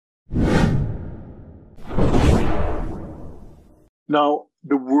Now,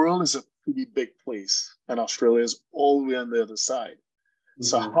 the world is a pretty big place, and Australia is all the way on the other side.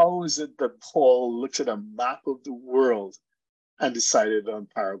 So Mhm. how is it that Paul looked at a map of the world and decided on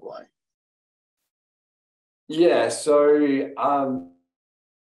Paraguay? Yeah, so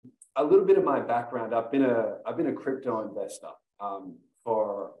a little bit of my background. I've been a crypto investor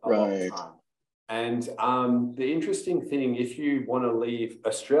for a long Right. time, and the interesting thing, if you want to leave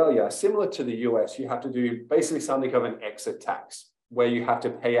Australia, similar to the US, you have to do basically something of an exit tax, where you have to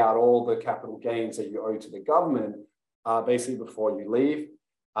pay out all the capital gains that you owe to the government, basically before you leave,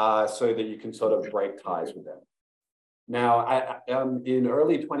 so that you can sort of break ties with them. Now, in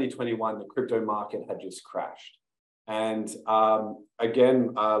early 2021, the crypto market had just crashed. And again,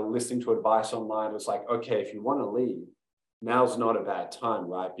 listening to advice online, was like, okay, if you want to leave, now's not a bad time,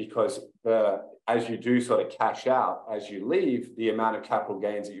 right? Because as you do sort of cash out, as you leave, the amount of capital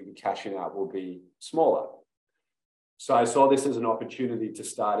gains that you'll be cashing out will be smaller. So I saw this as an opportunity to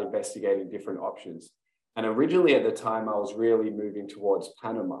start investigating different options. And originally at the time, I was really moving towards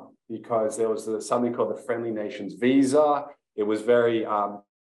Panama because there was something called the Friendly Nations Visa. It was very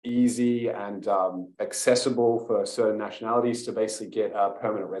easy and accessible for certain nationalities to basically get a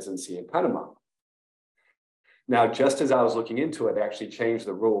permanent residency in Panama. Now, just as I was looking into it, they actually changed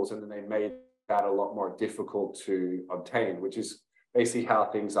the rules and then they made that a lot more difficult to obtain, which is basically how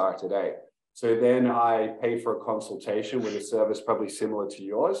things are today. So then I paid for a consultation with a service probably similar to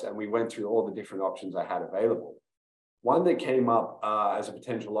yours, and we went through all the different options I had available. One that came up as a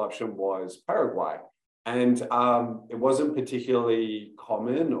potential option was Paraguay. And it wasn't particularly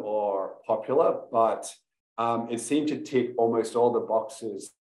common or popular, but it seemed to tick almost all the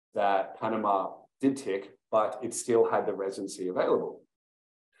boxes that Panama did tick, but it still had the residency available.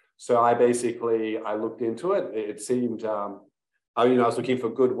 So I looked into it. It seemed, I was looking for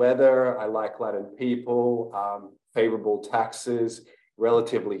good weather. I like Latin people, favorable taxes,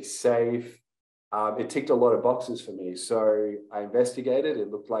 relatively safe. It ticked a lot of boxes for me. So I investigated. It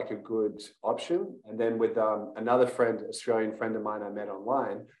looked like a good option. And then with another Australian friend of mine I met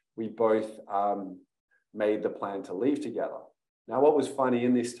online, we both made the plan to leave together. Now, what was funny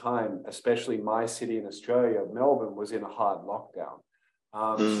in this time, especially my city in Australia, Melbourne, was in a hard lockdown.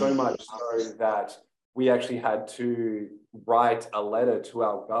 So much so that we actually had to write a letter to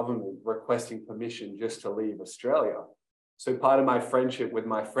our government requesting permission just to leave Australia. So part of my friendship with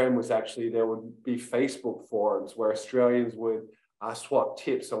my friend was actually there would be Facebook forums where Australians would swap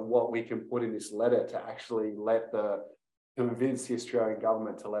tips on what we can put in this letter to actually convince the Australian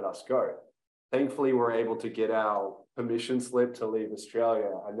government to let us go. Thankfully, we were able to get our permission slip to leave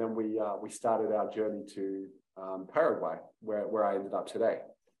Australia, and then we started our journey to Paraguay, where I ended up today.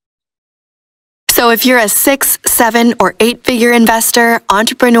 So if you're a 6, 7, or 8-figure investor,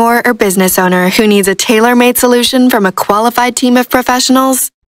 entrepreneur, or business owner who needs a tailor-made solution from a qualified team of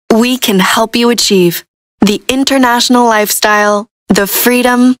professionals, we can help you achieve the international lifestyle, the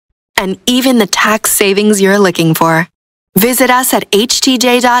freedom, and even the tax savings you're looking for. Visit us at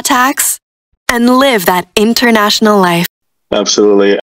htj.tax and live that international life. Absolutely.